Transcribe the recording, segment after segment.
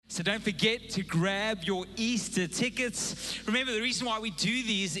So don't forget to grab your Easter tickets. Remember, the reason why we do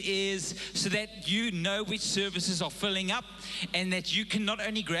these is so that you know which services are filling up, and that you can not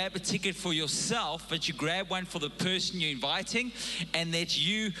only grab a ticket for yourself, but you grab one for the person you're inviting, and that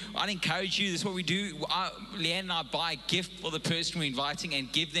I'd encourage you, this is what we do, Leanne and I buy a gift for the person we're inviting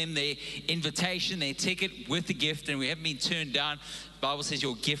and give them their invitation, their ticket with the gift, and we haven't been turned down. The Bible says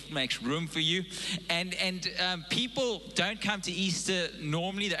your gift makes room for you. And people don't come to Easter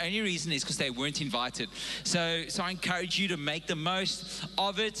normally. The only reason is because they weren't invited. So I encourage you to make the most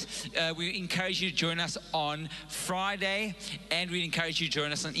of it. We encourage you to join us on Friday, and we encourage you to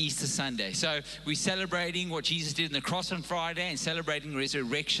join us on Easter Sunday. So we're celebrating what Jesus did on the cross on Friday and celebrating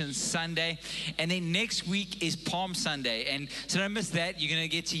Resurrection Sunday. And then next week is Palm Sunday. And so don't miss that. You're going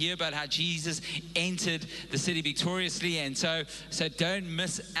to get to hear about how Jesus entered the city victoriously. And so don't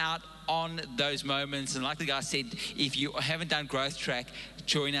miss out on those moments. And like the guy said, if you haven't done Growth Track,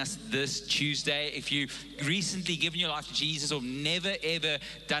 join us this Tuesday. If you've recently given your life to Jesus or never ever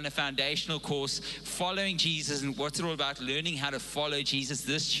done a foundational course following Jesus and what's it all about, learning how to follow Jesus,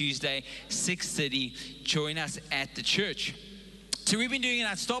 this Tuesday, 6:30, join us at the church. So we've been doing an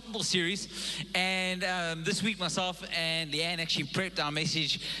Unstoppable series, and this week myself and Leanne actually prepped our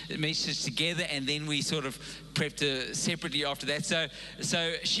message together, and then we sort of prepped separately after that.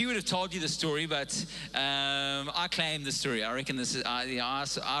 So she would have told you the story, but I claim the story. I reckon this is I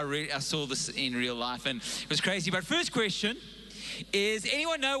saw this in real life, and it was crazy. But first question is,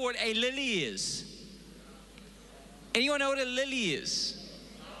 anyone know what a lily is? Anyone know what a lily is?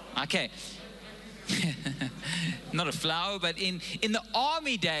 Okay. Not a flower, but in the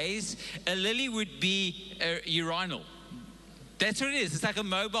army days, a lily would be a urinal. That's what it is. It's like a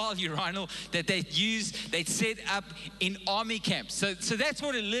mobile urinal that they'd set up in army camps. So that's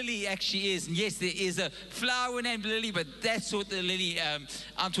what a lily actually is. And yes, there is a flower named lily, but that's what the lily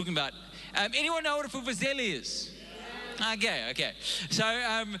I'm talking about. Anyone know what a vuvuzela is? Okay. So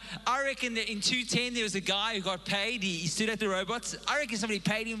I reckon that in 2010 there was a guy who got paid. He stood at the robots. I reckon somebody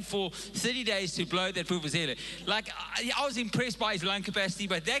paid him for 30 days to blow that vuvuzela. Like, I was impressed by his lung capacity,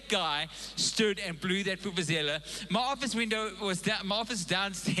 but that guy stood and blew that vuvuzela. My office window was my office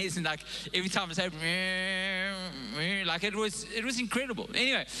downstairs, and like every time it said, like it was incredible.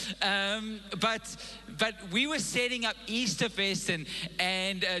 Anyway, but we were setting up Easter Fest,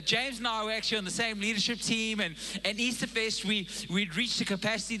 and James and I were actually on the same leadership team, and Easter Fest, we'd reached the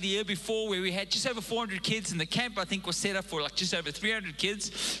capacity the year before where we had just over 400 kids, and the camp I think was set up for like just over 300 kids.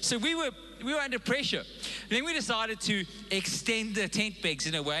 So we were under pressure. And then we decided to extend the tent pegs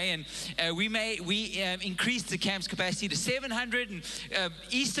in a way, and we increased the camp's capacity to 700. And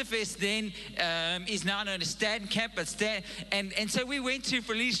Easter Fest then is now known as Stand Camp, and so we went to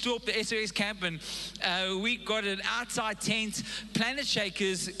Verliesdorp, the SOS camp, and we got an outside tent. Planet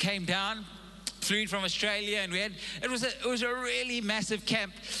Shakers came down, flew in from Australia, and it was a really massive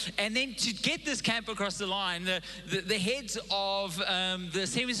camp. And then to get this camp across the line, the heads of the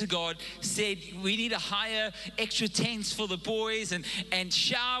Assemblies of God said we need to hire extra tents for the boys and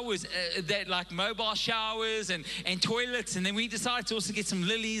showers, that like mobile showers and toilets. And then we decided to also get some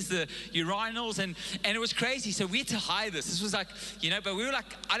lilies, the urinals, and it was crazy. So we had to hire this. This was like, but we were like,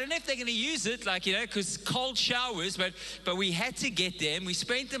 I don't know if they're going to use it, like, because cold showers, but we had to get them. We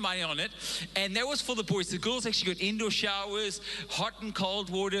spent the money on it, and that was for the boys. The girls actually got indoor showers, hot and cold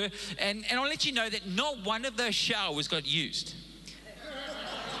water, and I'll let you know that not one of those showers got used.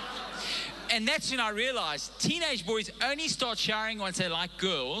 And that's when I realized teenage boys only start showering once they like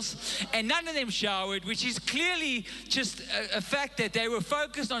girls, and none of them showered, which is clearly just a fact that they were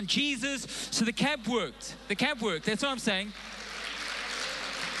focused on Jesus. So the camp worked. That's what I'm saying.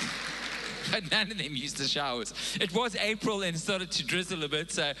 But none of them used the showers. It was April and it started to drizzle a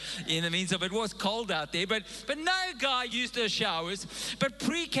bit, so in the meantime, it was cold out there, but no guy used those showers. But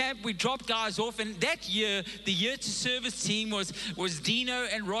pre-camp, we dropped guys off, and that year, the year to service team was Dino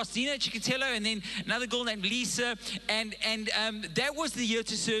and Ross, Dino Chikatilo, and then another girl named Lisa, and that was the year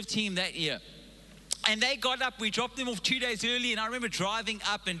to serve team that year. And they got up, we dropped them off 2 days early, and I remember driving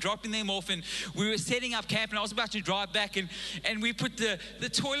up and dropping them off, and we were setting up camp, and I was about to drive back, and we put the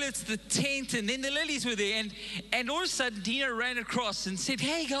toilets, the tent, and then the lilies were there, and all of a sudden Dina ran across and said,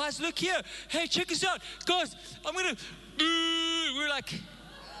 "Hey guys, look here, hey, check us out, guys, we were like,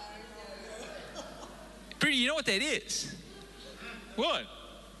 Brittany, you know what that is?" "What?"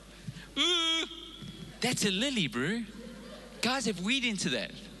 "That's a lily, bro. Guys have weed into that."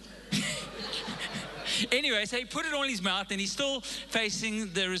 Anyway, so he put it on his mouth, and he's still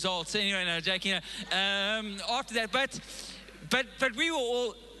facing the results. Anyway, no, joking. After that, but we were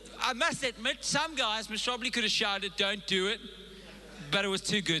all, I must admit, some guys most probably could have shouted, "Don't do it." but it was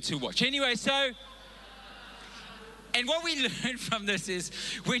too good to watch. Anyway, and what we learned from this is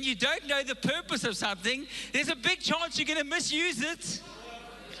when you don't know the purpose of something, there's a big chance you're going to misuse it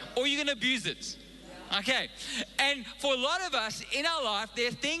or you're going to abuse it. Okay. And for a lot of us in our life, there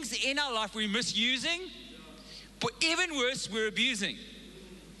are things in our life we're misusing, but even worse, we're abusing.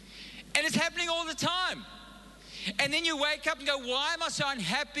 And it's happening all the time. And then you wake up and go, why am I so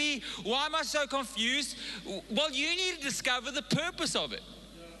unhappy? Why am I so confused? Well, you need to discover the purpose of it.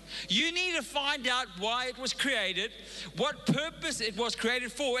 You need to find out why it was created, what purpose it was created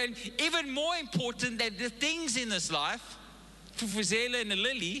for, and even more important than the things in this life, Fufuzela and the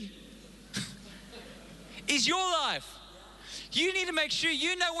Lily, is your life. You need to make sure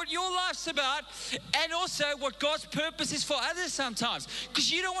you know what your life's about and also what God's purpose is for others sometimes.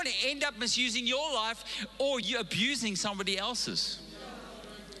 Because you don't want to end up misusing your life or you abusing somebody else's.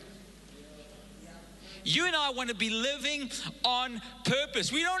 You and I want to be living on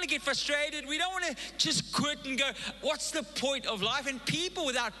purpose. We don't want to get frustrated. We don't want to just quit and go, what's the point of life? And people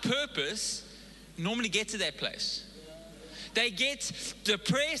without purpose normally get to that place. They get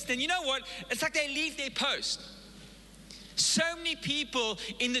depressed, and you know what? It's like they leave their post. So many people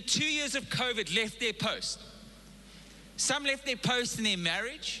in the 2 years of COVID left their post. Some left their post in their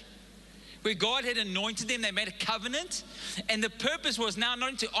marriage, where God had anointed them. They made a covenant, and the purpose was now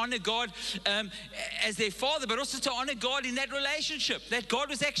not to honor God as their father, but also to honor God in that relationship, that God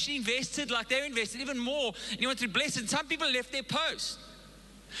was actually invested like they're invested even more, and He wanted to bless it. And some people left their post.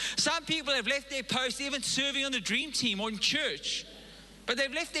 Some people have left their post even serving on the dream team or in church, but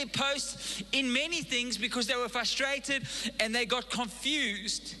they've left their post in many things because they were frustrated and they got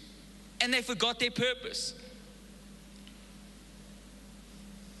confused and they forgot their purpose.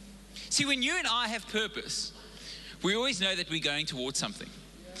 See, when you and I have purpose, we always know that we're going towards something.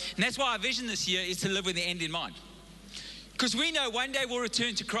 And that's why our vision this year is to live with the end in mind. Because we know one day we'll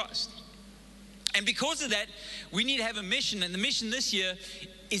return to Christ. And because of that, we need to have a mission. And the mission this year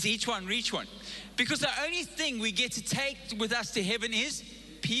is each one reach one. Because the only thing we get to take with us to heaven is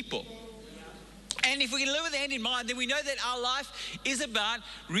people. And if we can live with the end in mind, then we know that our life is about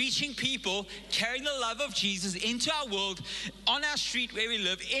reaching people, carrying the love of Jesus into our world, on our street where we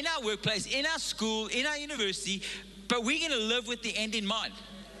live, in our workplace, in our school, in our university, but we're going to live with the end in mind.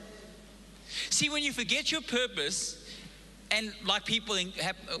 See, when you forget your purpose, and like people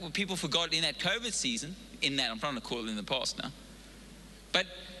forgot in that COVID season, I'm trying to call it in the past now, but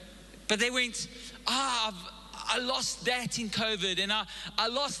they went, I lost that in COVID, and I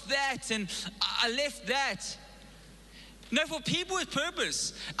lost that, and I left that. No, for people with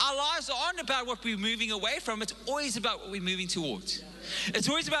purpose, our lives aren't about what we're moving away from. It's always about what we're moving towards. It's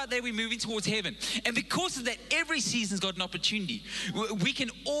always about that we're moving towards heaven. And because of that, every season's got an opportunity. We can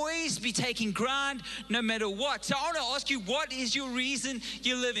always be taking ground no matter what. So I want to ask you, what is your reason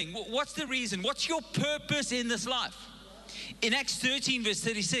you're living? What's the reason? What's your purpose in this life? In Acts 13, verse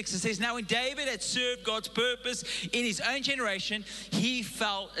 36, it says, now when David had served God's purpose in his own generation, he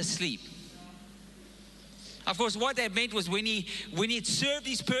fell asleep. Of course, what that meant was when he had served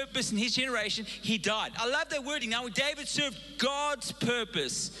his purpose in his generation, he died. I love that wording. Now, when David served God's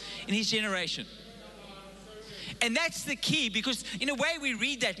purpose in his generation. And that's the key, because in a way we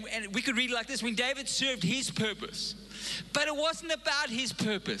read that, and we could read it like this, when David served his purpose. But it wasn't about his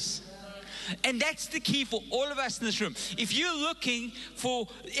purpose. And that's the key for all of us in this room. If you're looking for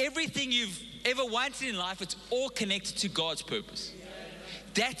everything you've ever wanted in life, it's all connected to God's purpose.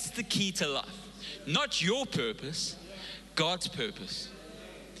 That's the key to life. Not your purpose, God's purpose.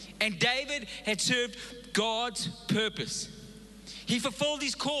 And David had served God's purpose. He fulfilled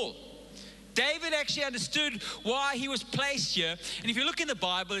his call. David actually understood why he was placed here. And if you look in the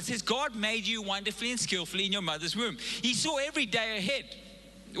Bible, it says God made you wonderfully and skillfully in your mother's womb. He saw every day ahead.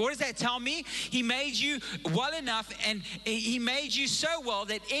 What does that tell me? He made you well enough, and he made you so well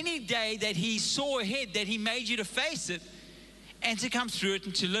that any day that he saw ahead, that he made you to face it and to come through it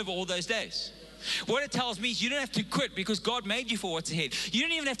and to live all those days. What it tells me is you don't have to quit because God made you for what's ahead. You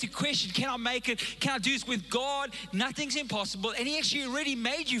don't even have to question, can I make it? Can I do this? With God, nothing's impossible. And He actually already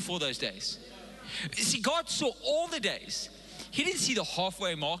made you for those days. See, God saw all the days. He didn't see the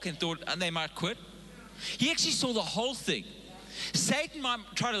halfway mark and thought, they might quit. He actually saw the whole thing. Satan might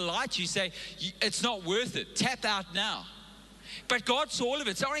try to lie to you, say, it's not worth it. Tap out now. But God saw all of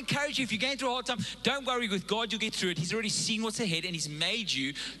it. So I encourage you, if you're going through a hard time, don't worry. With God, you'll get through it. He's already seen what's ahead, and He's made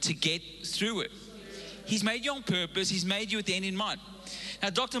you to get through it. He's made you on purpose. He's made you with the end in mind.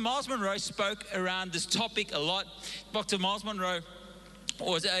 Now, Dr. Miles Monroe spoke around this topic a lot. Dr. Miles Monroe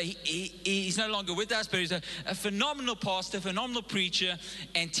he's no longer with us, but he's a phenomenal pastor, phenomenal preacher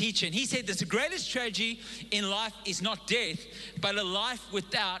and teacher. And he said that the greatest tragedy in life is not death, but a life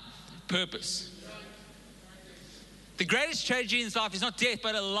without purpose. The greatest tragedy in life is not death,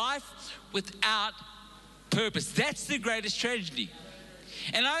 but a life without purpose. That's the greatest tragedy.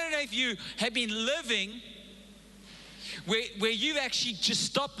 And I don't know if you have been living where you've actually just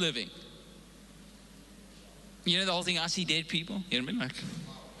stopped living. You know the whole thing, I see dead people? You know what I mean? Like,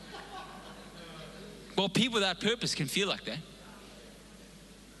 well, people without purpose can feel like that.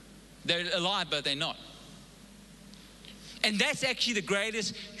 They're alive, but they're not. And that's actually the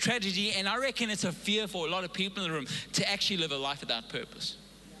greatest tragedy, and I reckon it's a fear for a lot of people in the room to actually live a life without purpose.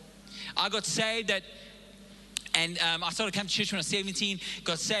 I got saved and I started coming to church when I was 17,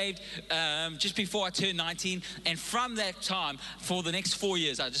 got saved just before I turned 19, and from that time, for the next 4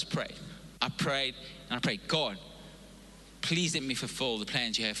 years, I just prayed. I prayed, and I prayed, God, please let me fulfill the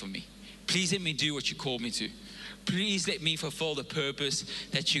plans you have for me. Please let me do what you called me to. Please let me fulfill the purpose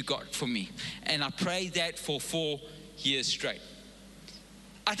that you got for me. And I prayed that for 4 years straight.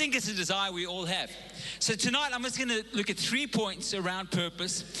 I think it's a desire we all have. So tonight, I'm just going to look at 3 points around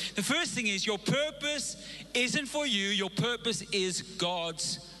purpose. The first thing is your purpose isn't for you. Your purpose is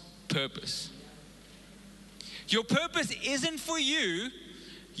God's purpose. Your purpose isn't for you.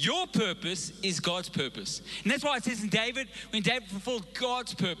 Your purpose is God's purpose. And that's why it says in David, when David fulfilled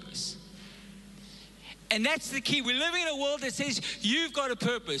God's purpose. And that's the key. We're living in a world that says you've got a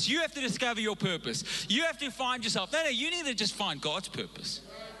purpose. You have to discover your purpose. You have to find yourself. No, you need to just find God's purpose.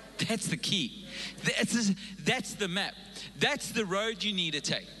 That's the key. That's the map. That's the road you need to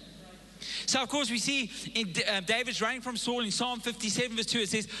take. So, of course, we see in David's running from Saul in Psalm 57, verse 2, it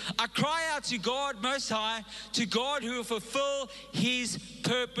says, I cry out to God Most High, to God who will fulfill his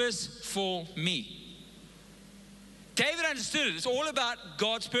purpose for me. David understood it. It's all about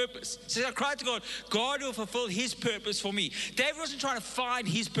God's purpose. He says, I cried to God, God will fulfill his purpose for me. David wasn't trying to find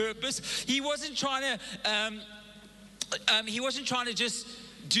his purpose. He wasn't trying to just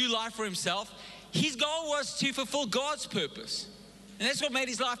do life for himself. His goal was to fulfill God's purpose. And that's what made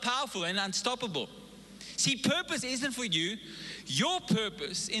his life powerful and unstoppable. See, purpose isn't for you. Your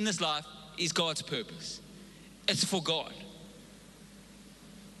purpose in this life is God's purpose. It's for God.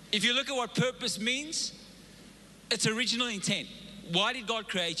 If you look at what purpose means, it's original intent. Why did God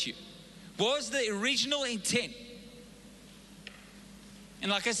create you? What was the original intent? And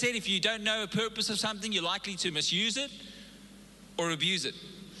like I said, if you don't know a purpose of something, you're likely to misuse it or abuse it.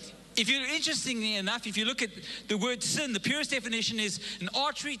 If you're interestingly enough, if you look at the word sin, the purest definition is an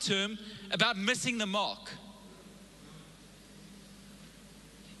archery term about missing the mark.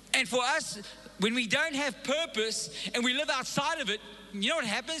 And for us, when we don't have purpose and we live outside of it, you know what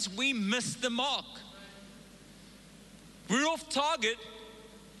happens? We miss the mark. We're off target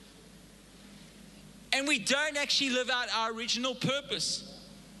and we don't actually live out our original purpose.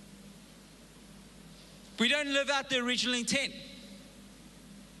 We don't live out the original intent.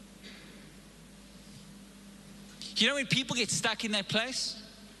 You know, when people get stuck in that place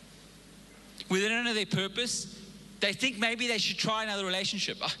where they don't know their purpose, they think maybe they should try another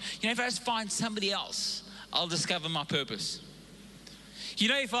relationship. You know, if I just find somebody else, I'll discover my purpose. You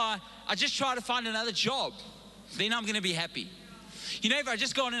know, if I just try to find another job, then I'm going to be happy. You know, if I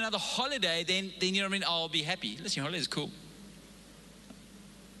just go on another holiday, then you know what I mean, I'll be happy. Listen, your holiday is cool.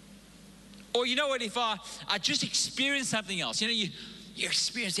 Or you know what, if I just experience something else. You know, you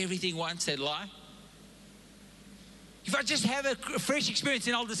experience everything once, that lie. If I just have a fresh experience,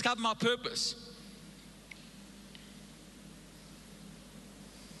 then I'll discover my purpose.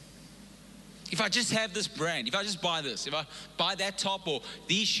 If I just have this brand, if I just buy this, if I buy that top or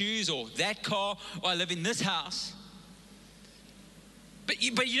these shoes or that car, or I live in this house. But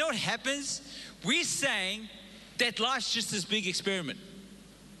you know what happens? We're saying that life's just this big experiment.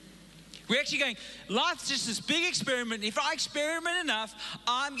 We're actually going, life's just this big experiment. If I experiment enough,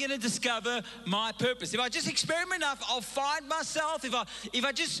 I'm going to discover my purpose. If I just experiment enough, I'll find myself. If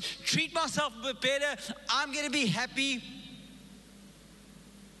I just treat myself a bit better, I'm going to be happy.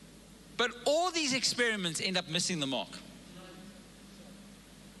 But all these experiments end up missing the mark.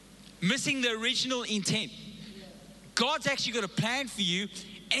 Missing the original intent. God's actually got a plan for you,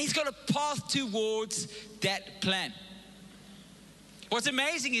 and he's got a path towards that plan. What's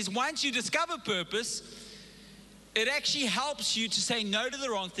amazing is once you discover purpose, it actually helps you to say no to the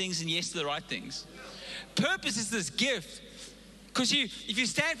wrong things and yes to the right things. Purpose is this gift, because if you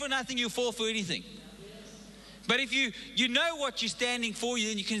stand for nothing, you'll fall for anything. But if you know what you're standing for,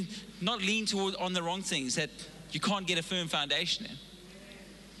 then you can not lean on the wrong things that you can't get a firm foundation in.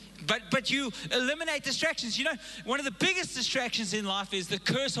 But you eliminate distractions. You know, one of the biggest distractions in life is the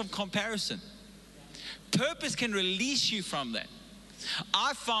curse of comparison. Purpose can release you from that.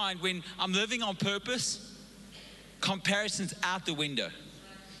 I find when I'm living on purpose, comparison's out the window.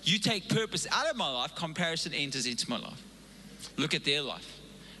 You take purpose out of my life, comparison enters into my life. Look at their life.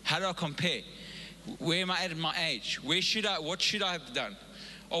 How do I compare? Where am I at in my age? What should I have done?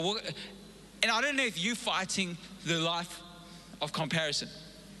 And I don't know if you're fighting the life of comparison,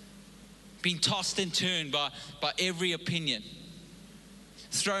 being tossed and turned by every opinion,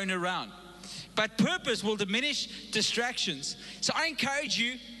 thrown around. But purpose will diminish distractions. So I encourage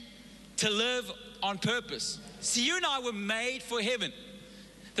you to live on purpose. See, you and I were made for heaven.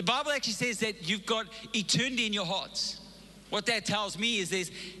 The Bible actually says that you've got eternity in your hearts. What that tells me is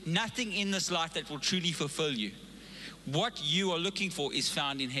there's nothing in this life that will truly fulfill you. What you are looking for is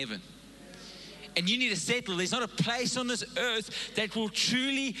found in heaven. And you need to settle. There's not a place on this earth that will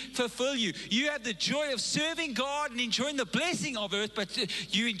truly fulfill you. You have the joy of serving God and enjoying the blessing of earth, but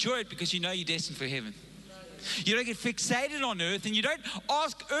you enjoy it because you know you're destined for heaven. You don't get fixated on earth, and you don't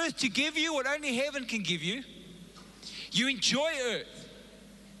ask earth to give you what only heaven can give you. You enjoy earth.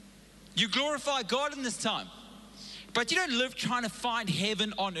 You glorify God in this time. But you don't live trying to find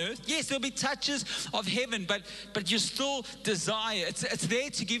heaven on earth. Yes, there'll be touches of heaven, but you still desire. It's there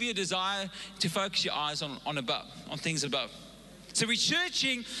to give you a desire to focus your eyes on above, on things above. So we're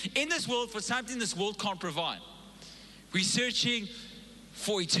searching in this world for something this world can't provide. We're searching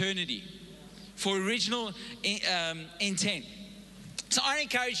for eternity, for original intent. So I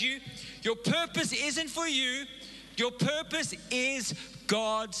encourage you, your purpose isn't for you. Your purpose is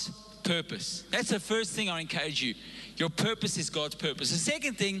God's purpose. That's the first thing I encourage you. Your purpose is God's purpose. The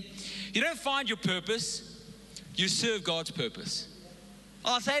second thing, you don't find your purpose, you serve God's purpose.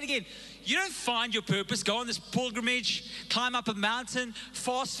 I'll say it again. You don't find your purpose, go on this pilgrimage, climb up a mountain,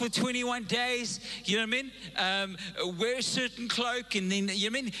 fast for 21 days, you know what I mean? Wear a certain cloak, and then, you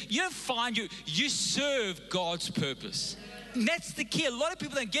know what I mean? You don't find you serve God's purpose. And that's the key. A lot of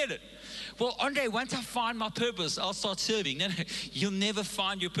people don't get it. Well, Andre, once I find my purpose, I'll start serving. No, you'll never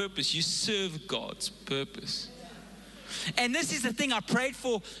find your purpose. You serve God's purpose. And this is the thing I prayed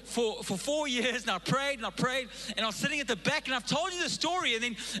for 4 years, and I prayed, and I was sitting at the back, and I've told you the story.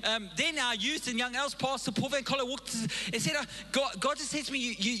 And then our youth and young elders pastor Paul Van Coller walked and said, God just said to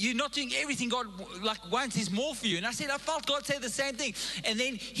me, you're not doing everything God wants. There's more for you. And I said, I felt God say the same thing. And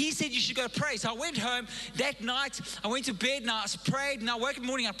then he said you should go pray. So I went home that night. I went to bed, and I prayed, and I woke up in the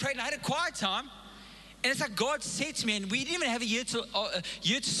morning. I prayed, and I had a quiet time. And it's like God said to me, and we didn't even have a year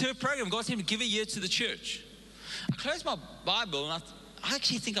to serve program. God said to give a year to the church. I closed my Bible, and I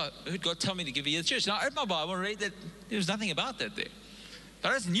actually think I heard God tell me to give a year to the church. And I opened my Bible and read that there was nothing about that there. I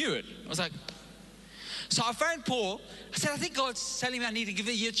just knew it. I was like, so I phoned Paul. I said, I think God's telling me I need to give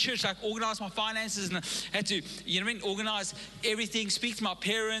a year to church, like organize my finances, and I had to, you know what I mean, organize everything, speak to my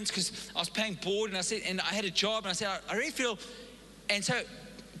parents, because I was paying board, and I said, and I had a job, and I said, I really feel, and so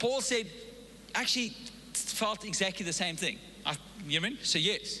Paul said, actually felt exactly the same thing. You know what I mean? So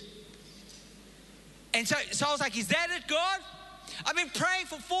yes. And so I was like, is that it, God? I've been praying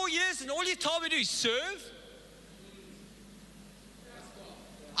for 4 years, and all you told me to do is serve?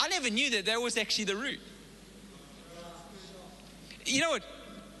 I never knew that was actually the route. You know what?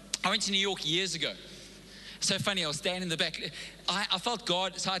 I went to New York years ago. So funny, I was standing in the back. I felt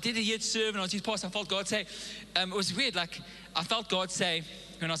God, so I did a year to serve, and I was his pastor. I felt God say, it was weird, like I felt God say,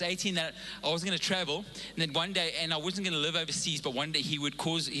 when I was 18, that I was going to travel, and then one day, and I wasn't going to live overseas, but one day he would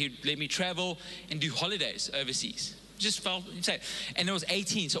let me travel and do holidays overseas. Just felt, and it was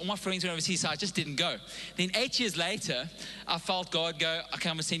 18, so all my friends went overseas, so I just didn't go. Then 8 years later, I felt God go, okay,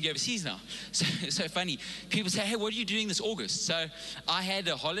 I'm going to send you overseas now. So funny. People say, hey, what are you doing this August? So I had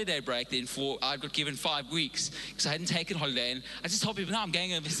a holiday break then I got given 5 weeks, because I hadn't taken holiday, and I just told people, no, I'm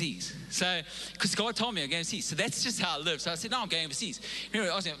going overseas. So, because God told me I'm going overseas. So that's just how I live. So I said, no, I'm going overseas.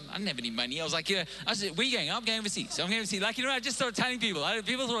 Remember, I didn't have any money. I was like, yeah. I said, where are you going? I'm going overseas. I'm going overseas. Like, you know, I just started telling people.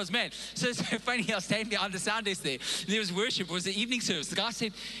 People thought I was mad. So it's so funny. I was standing behind the sound desk there. There was worship. It was the evening service. The guy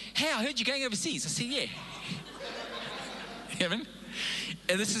said, hey, I heard you're going overseas. I said, yeah. Kevin?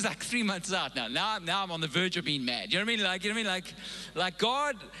 And this is like 3 months out now. Now I'm on the verge of being mad. You know what I mean? Like, you know what I mean? Like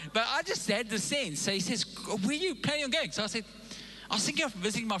God, but I just had the sense. So he says, where are you planning on going? So I said, I was thinking of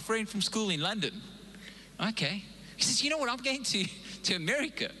visiting my friend from school in London. Okay. He says, you know what? I'm going to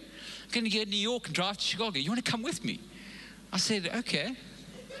America. I'm going to go to New York and drive to Chicago. You want to come with me? I said, okay.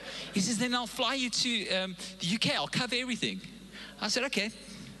 He says, then I'll fly you to the UK. I'll cover everything. I said, okay,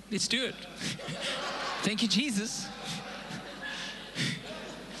 let's do it. Thank you, Jesus.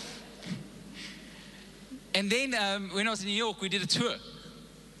 And then when I was in New York, we did a tour.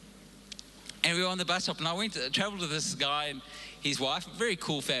 And we were on the bus stop, and I traveled with this guy and his wife, very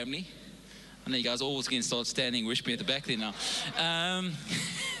cool family. I know you guys always going to start standing, wish me at the back there now.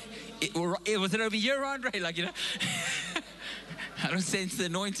 Was it over here, Andre? Like, you know, I don't sense the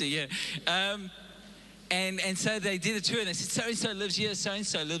anointing, yeah. And so they did a tour, and they said, so-and-so lives here,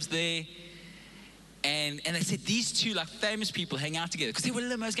 so-and-so lives there. And they said, these two, like, famous people hang out together. Because there were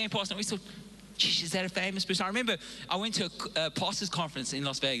limos going past, and we thought, geez, is that a famous person? I remember I went to a pastor's conference in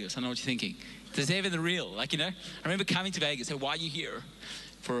Las Vegas. I know what you're thinking. Does that even the real? Like, you know, I remember coming to Vegas, so why are you here?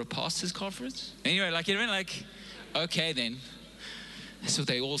 For a pastor's conference? Anyway, like, you know, like, okay then. That's what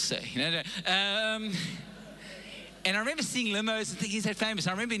they all say, you know. And I remember seeing limos and thinking, is that famous?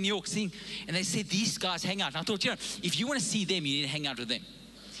 I remember in New York seeing, and they said, these guys hang out. And I thought, you know, if you want to see them, you need to hang out with them.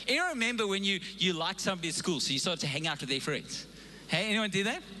 Anyone remember when you liked somebody at school, so you started to hang out with their friends? Hey, anyone do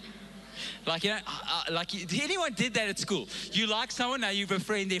that? Like, you know, anyone did that at school? You like someone, now you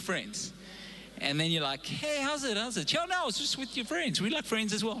befriend their friends. And then you're like, hey, how's it? Yeah, no, it's just with your friends. We like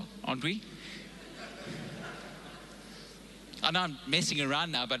friends as well, aren't we? I know I'm messing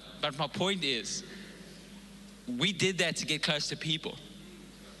around now, but my point is, we did that to get close to people.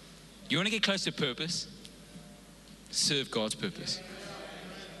 You want to get close to purpose? Serve God's purpose.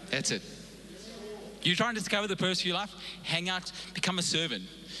 That's it. You're trying to discover the purpose of your life? Hang out, become a servant.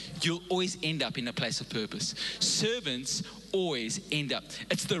 You'll always end up in a place of purpose. Servants always end up.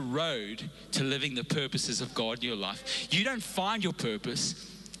 It's the road to living the purposes of God in your life. You don't find your purpose,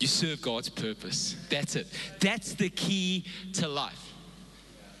 you serve God's purpose. That's it. That's the key to life.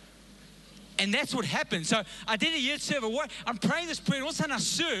 And that's what happened. So I did a youth serve. I'm praying this prayer, and all of a sudden I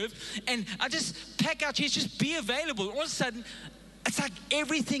serve, and I just pack out chairs, just be available. All of a sudden, it's like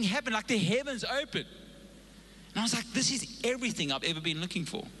everything happened, like the heavens opened. And I was like, this is everything I've ever been looking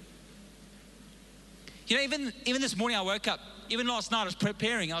for. You know, even this morning I woke up, even last night I was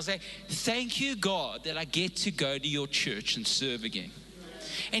preparing, I was like, thank you, God, that I get to go to your church and serve again.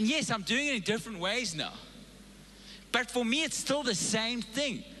 And yes, I'm doing it in different ways now. But for me, it's still the same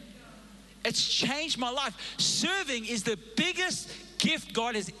thing. It's changed my life. Serving is the biggest gift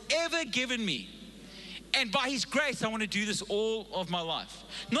God has ever given me. And by His grace, I want to do this all of my life.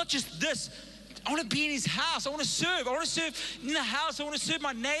 Not just this. I want to be in His house. I want to serve. I want to serve in the house. I want to serve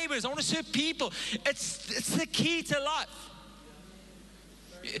my neighbors. I want to serve people. It's the key to life.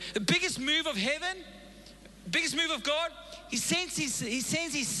 The biggest move of heaven, biggest move of God, He sends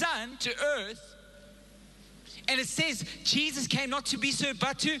His Son to earth. And it says Jesus came not to be served,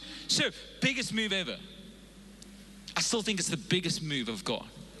 but to serve. Biggest move ever. I still think it's the biggest move of God.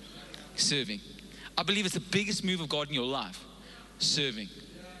 Serving. I believe it's the biggest move of God in your life. Serving.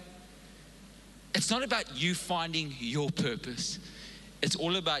 It's not about you finding your purpose. It's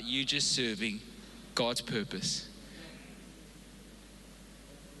all about you just serving God's purpose.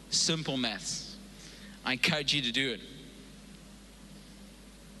 Simple maths. I encourage you to do it.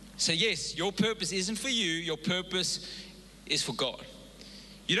 So yes, your purpose isn't for you. Your purpose is for God.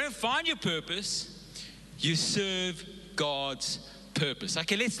 You don't find your purpose. You serve God's purpose.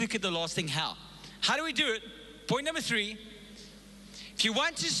 Okay, let's look at the last thing, how. How do we do it? Point number 3. If you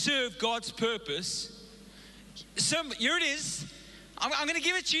want to serve God's purpose, here it is. I'm going to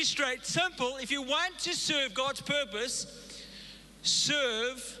give it to you straight. Simple. If you want to serve God's purpose,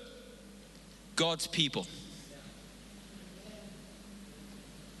 serve God's people.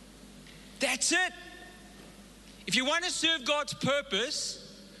 That's it. If you want to serve God's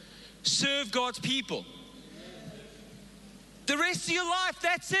purpose, serve God's people. The rest of your life,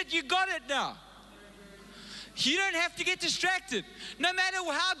 that's it. You got it now. You don't have to get distracted. No matter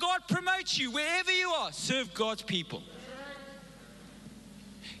how God promotes you, wherever you are, serve God's people.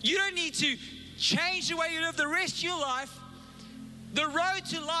 You don't need to change the way you live the rest of your life. The road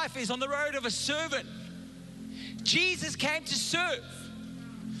to life is on the road of a servant. Jesus came to serve.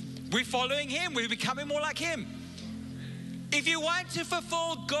 We're following Him. We're becoming more like Him. If you want to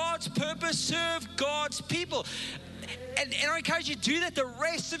fulfill God's purpose, serve God's people. And I encourage you to do that the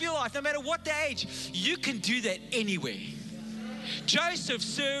rest of your life, no matter what the age. You can do that anywhere. Joseph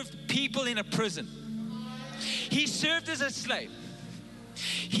served people in a prison. He served as a slave.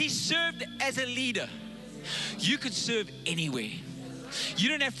 He served as a leader. You can serve anywhere. You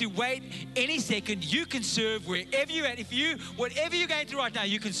don't have to wait any second. You can serve wherever you're at. Whatever you're going through right now,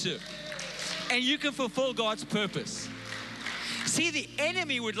 you can serve. And you can fulfill God's purpose. See, the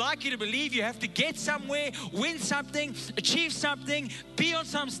enemy would like you to believe you have to get somewhere, win something, achieve something, be on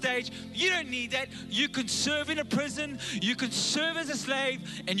some stage. You don't need that. You can serve in a prison, you can serve as a slave,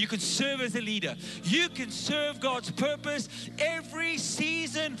 and you can serve as a leader. You can serve God's purpose every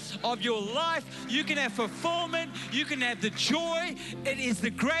season of your life. You can have fulfillment, you can have the joy. It is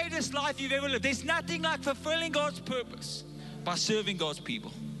the greatest life you've ever lived. There's nothing like fulfilling God's purpose by serving God's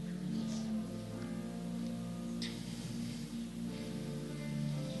people.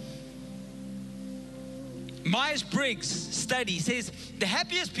 Myers-Briggs study says the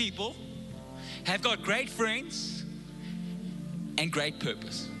happiest people have got great friends and great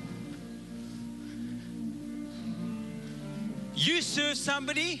purpose. You serve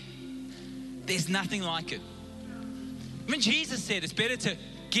somebody, there's nothing like it. I mean, Jesus said it's better to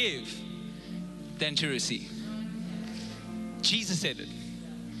give than to receive. Jesus said it.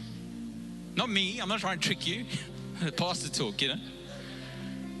 Not me, I'm not trying to trick you. The pastor talk, you know.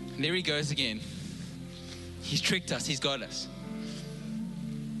 And there he goes again. He's tricked us, he's got us.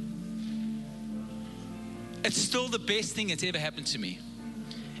 It's still the best thing that's ever happened to me.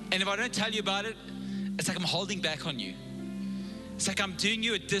 And if I don't tell you about it, it's like I'm holding back on you. It's like I'm doing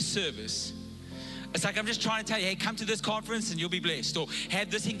you a disservice. It's like I'm just trying to tell you, hey, come to this conference and you'll be blessed. Or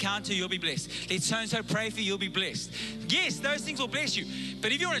have this encounter, you'll be blessed. Let so-and-so pray for you, you'll be blessed. Yes, those things will bless you.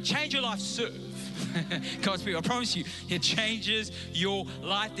 But if you want to change your life, serve. God's people, I promise you, it changes your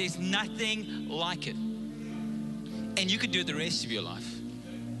life. There's nothing like it. And you can do it the rest of your life.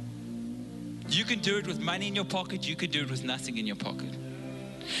 You can do it with money in your pocket. You could do it with nothing in your pocket.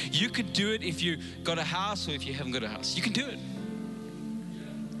 You could do it if you've got a house or if you haven't got a house. You can do it.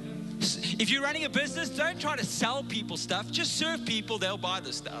 If you're running a business, don't try to sell people stuff. Just serve people, they'll buy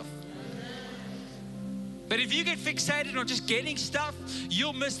the stuff. But if you get fixated on just getting stuff,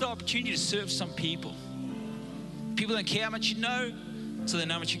 you'll miss the opportunity to serve some people. People don't care how much you know, so they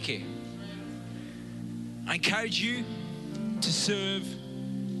know how much you care. I encourage you to serve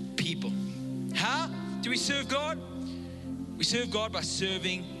people. How do we serve God? We serve God by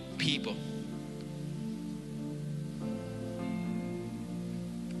serving people.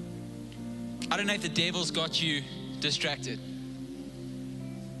 I don't know if the devil's got you distracted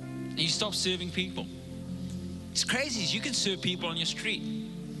and you stop serving people. It's crazy. You can serve people on your street.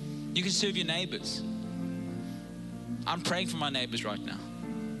 You can serve your neighbors. I'm praying for my neighbors right now.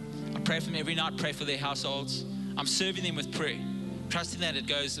 I pray for them every night, pray for their households. I'm serving them with prayer, trusting that it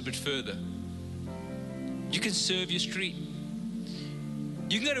goes a bit further. You can serve your street.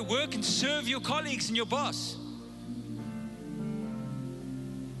 You can go to work and serve your colleagues and your boss.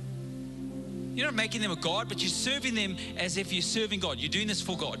 You're not making them a God, but you're serving them as if you're serving God. You're doing this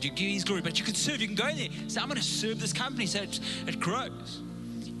for God. You're giving His glory, but you can serve. You can go in there. Say, I'm going to serve this company so it grows.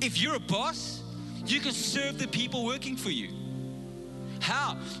 If you're a boss, you can serve the people working for you.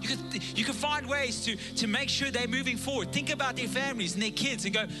 How? You can find ways to make sure they're moving forward. Think about their families and their kids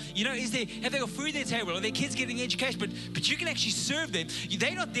and go, you know, have they got food at their table? Are their kids getting education? But you can actually serve them.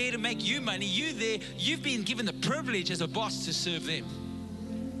 They're not there to make you money. You've been given the privilege as a boss to serve them,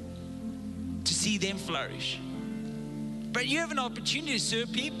 to see them flourish. But you have an opportunity to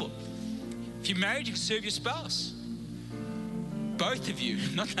serve people. If you're married, you can serve your spouse. Both of you.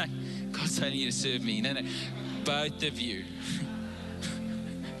 Not like God's telling you to serve me. No. Both of you.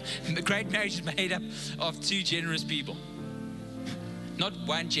 The great marriage is made up of two generous people. Not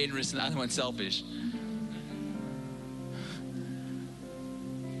one generous and the other one selfish.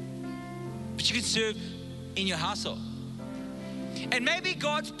 But you can serve in your household. And maybe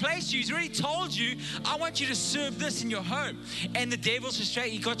God's placed you. He's already told you, I want you to serve this in your home. And the devil's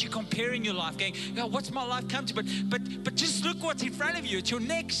frustrated. He got you comparing your life, going, oh, what's my life come to? But just look what's in front of you. It's your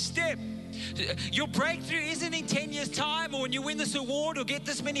next step. Your breakthrough isn't in 10 years' time or when you win this award or get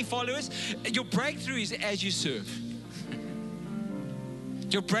this many followers. Your breakthrough is as you serve.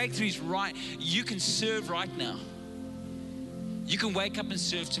 Your breakthrough is right. You can serve right now. You can wake up and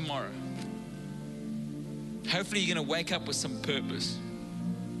serve tomorrow. Hopefully you're going to wake up with some purpose.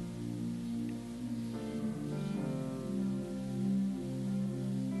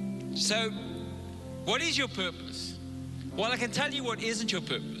 So, what is your purpose? Well, I can tell you what isn't your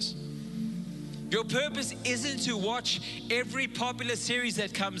purpose. Your purpose isn't to watch every popular series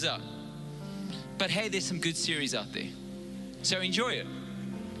that comes out. But hey, there's some good series out there. So enjoy it.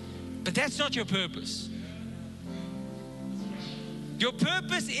 But that's not your purpose. Your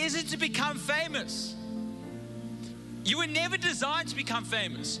purpose isn't to become famous. You were never designed to become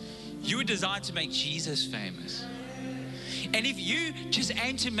famous. You were designed to make Jesus famous. And if you just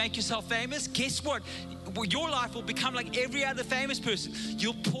aim to make yourself famous, guess what? your life will become like every other famous person.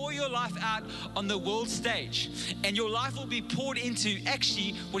 You'll pour your life out on the world stage, and your life will be poured into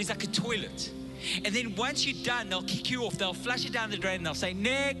actually what is like a toilet. And then once you're done, they'll kick you off. They'll flush it down the drain and they'll say,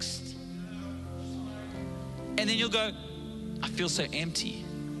 next. And then you'll go, I feel so empty.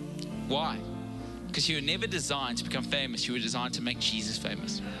 Why? Because you were never designed to become famous. You were designed to make Jesus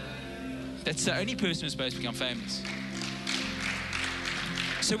famous. That's the only person who's supposed to become famous.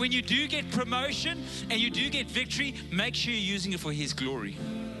 So when you do get promotion and you do get victory, make sure you're using it for His glory.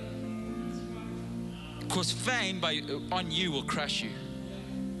 Because fame on you will crush you.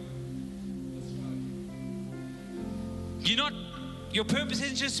 Your purpose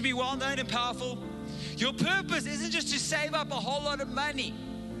isn't just to be well known and powerful. Your purpose isn't just to save up a whole lot of money.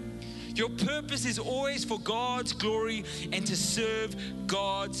 Your purpose is always for God's glory and to serve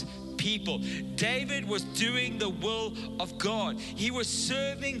God's people. David was doing the will of God. He was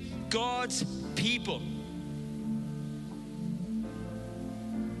serving God's people.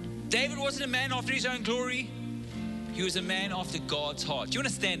 David wasn't a man after his own glory. He was a man after God's heart. Do you want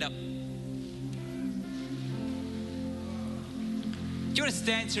to stand up? Do you want to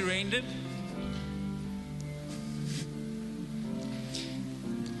stand surrendered?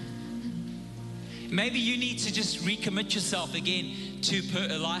 Maybe you need to just recommit yourself again to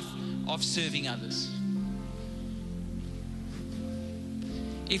a life of serving others.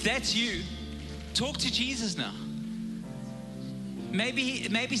 If that's you, talk to Jesus now.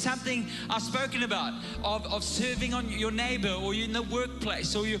 Maybe something I've spoken about of serving on your neighbor, or in the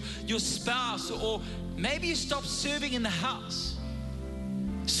workplace, or your spouse, or maybe you stop serving in the house,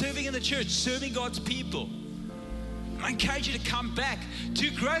 serving in the church, serving God's people. I encourage you to come back to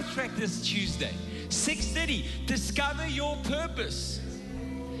Growth Track this Tuesday, 6:30. Discover your purpose.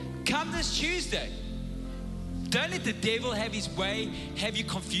 Come this Tuesday. Don't let the devil have his way, have you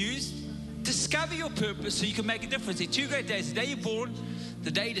confused. Discover your purpose so you can make a difference. There are 2 great days: the day you're born,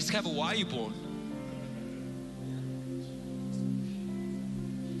 the day you discover why you're born.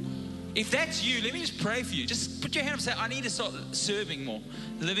 If that's you, let me just pray for you. Just put your hand up and say, I need to start serving more,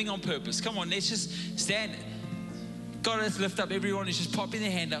 living on purpose. Come on, let's just stand. God, let's lift up everyone who's just popping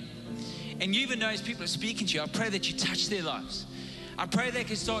their hand up. And you even know as people are speaking to you, I pray that you touch their lives. I pray they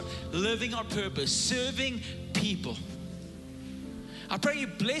can start living on purpose, serving people. I pray you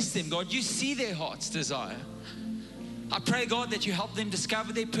bless them, God. You see their heart's desire. I pray, God, that you help them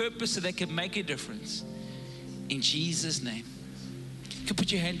discover their purpose so they can make a difference. In Jesus' name. You can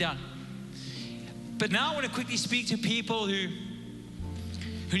put your hand down. But now I want to quickly speak to people who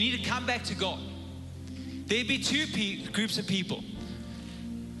need to come back to God. There'd be 2 groups of people.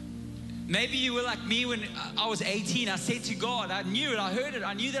 Maybe you were like me when I was 18. I said to God, I knew it, I heard it,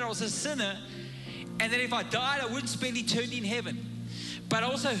 I knew that I was a sinner, and that if I died, I wouldn't spend eternity in heaven. But I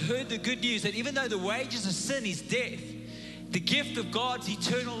also heard the good news that even though the wages of sin is death, the gift of God's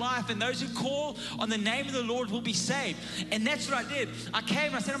eternal life, and those who call on the name of the Lord will be saved. And that's what I did. I came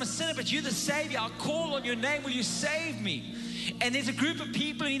and I said, I'm a sinner, but you're the Savior. I'll call on your name. Will you save me? And there's a group of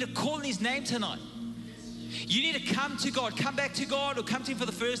people who need to call on His name tonight. You need to come to God, come back to God, or come to Him for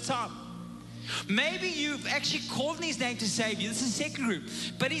the first time. Maybe you've actually called on His name to save you. This is the second group.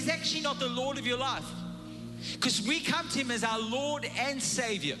 But He's actually not the Lord of your life. Because we come to Him as our Lord and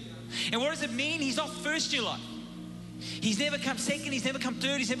Savior. And what does it mean? He's not first in your life. He's never come second, He's never come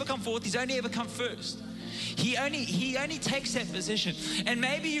third, He's never come fourth, He's only ever come first. He only takes that position. And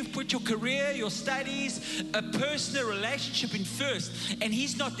maybe you've put your career, your studies, a personal relationship in first, and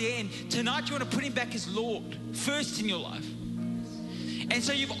He's not there. And tonight you want to put Him back as Lord, first in your life. And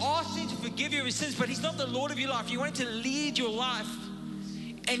so you've asked Him to forgive you of your sins, but He's not the Lord of your life. You want Him to lead your life,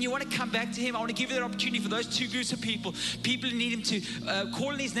 and you want to come back to Him. I want to give you that opportunity for those 2 groups of people. People who need Him to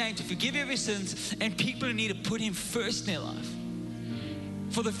call in His name to forgive you of your sins, and people who need to put Him first in their life.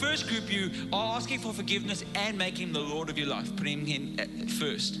 For the first group, you are asking for forgiveness and making Him the Lord of your life, putting Him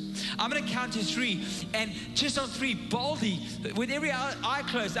first. I'm going to count to 3, and just on 3, boldly, with every eye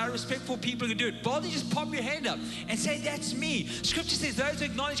closed, out of respect for people who do it, boldly just pop your hand up and say, that's me. Scripture says those who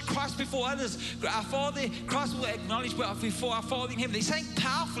acknowledge Christ before others, our Father, Christ will acknowledge before our Father in heaven. There's something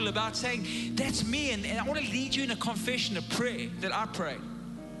powerful about saying, that's me, and I want to lead you in a confession, a prayer that I prayed.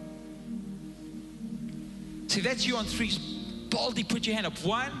 So if that's you on 3, boldly put your hand up.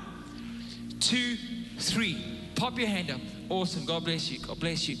 1, 2, 3. Pop your hand up. Awesome. God bless you. God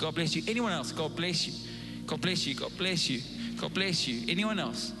bless you. God bless you. Anyone else? God bless you. God bless you. God bless you. God bless you. Anyone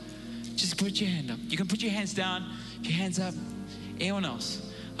else? Just put your hand up. You can put your hands down, your hands up. Anyone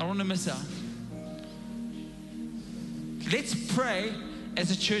else? I don't want to miss out. Let's pray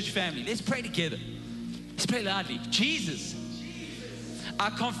as a church family. Let's pray together. Let's pray loudly. Jesus, I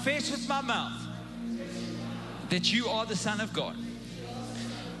confess with my mouth that you are the Son of God.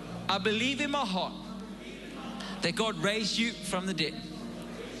 I believe in my heart that God raised you from the dead.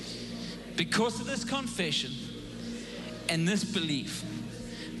 Because of this confession and this belief,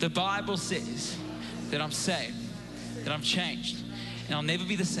 the Bible says that I'm saved, that I'm changed, and I'll never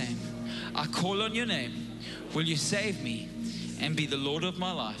be the same. I call on your name. Will you save me and be the Lord of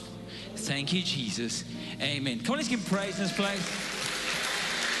my life? Thank you, Jesus. Amen. Come on, let's give praise in this place.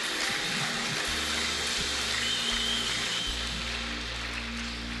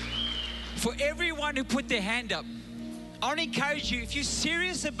 For everyone who put their hand up, I want to encourage you, if you're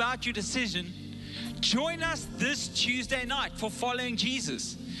serious about your decision, join us this Tuesday night for following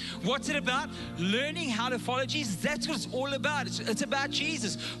Jesus. What's it about? Learning how to follow Jesus. That's what it's all about. It's about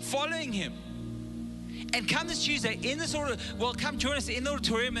Jesus, following him. And come this Tuesday in this order. Well, come join us in the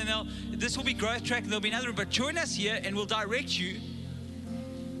auditorium, and this will be Growth Track, and there'll be another room. But join us here, and we'll direct you.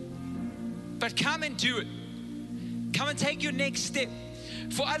 But come and do it. Come and take your next step.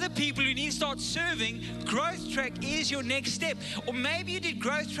 For other people who need to start serving, Growth Track is your next step. Or maybe you did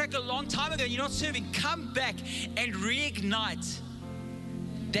Growth Track a long time ago and you're not serving. Come back and reignite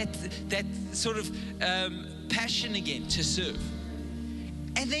that sort of passion again to serve.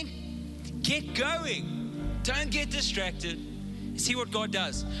 And then get going. Don't get distracted. See what God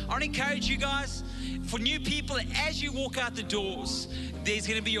does. I want to encourage you guys, for new people, as you walk out the doors, there's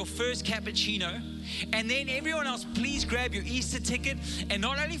going to be your first cappuccino. And then everyone else, please grab your Easter ticket. And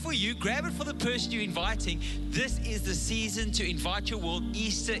not only for you, grab it for the person you're inviting. This is the season to invite your world.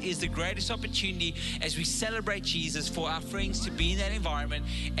 Easter is the greatest opportunity as we celebrate Jesus for our friends to be in that environment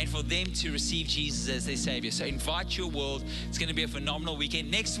and for them to receive Jesus as their Savior. So invite your world. It's going to be a phenomenal weekend.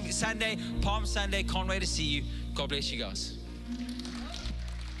 Next Sunday, Palm Sunday. Can't wait to see you. God bless you guys.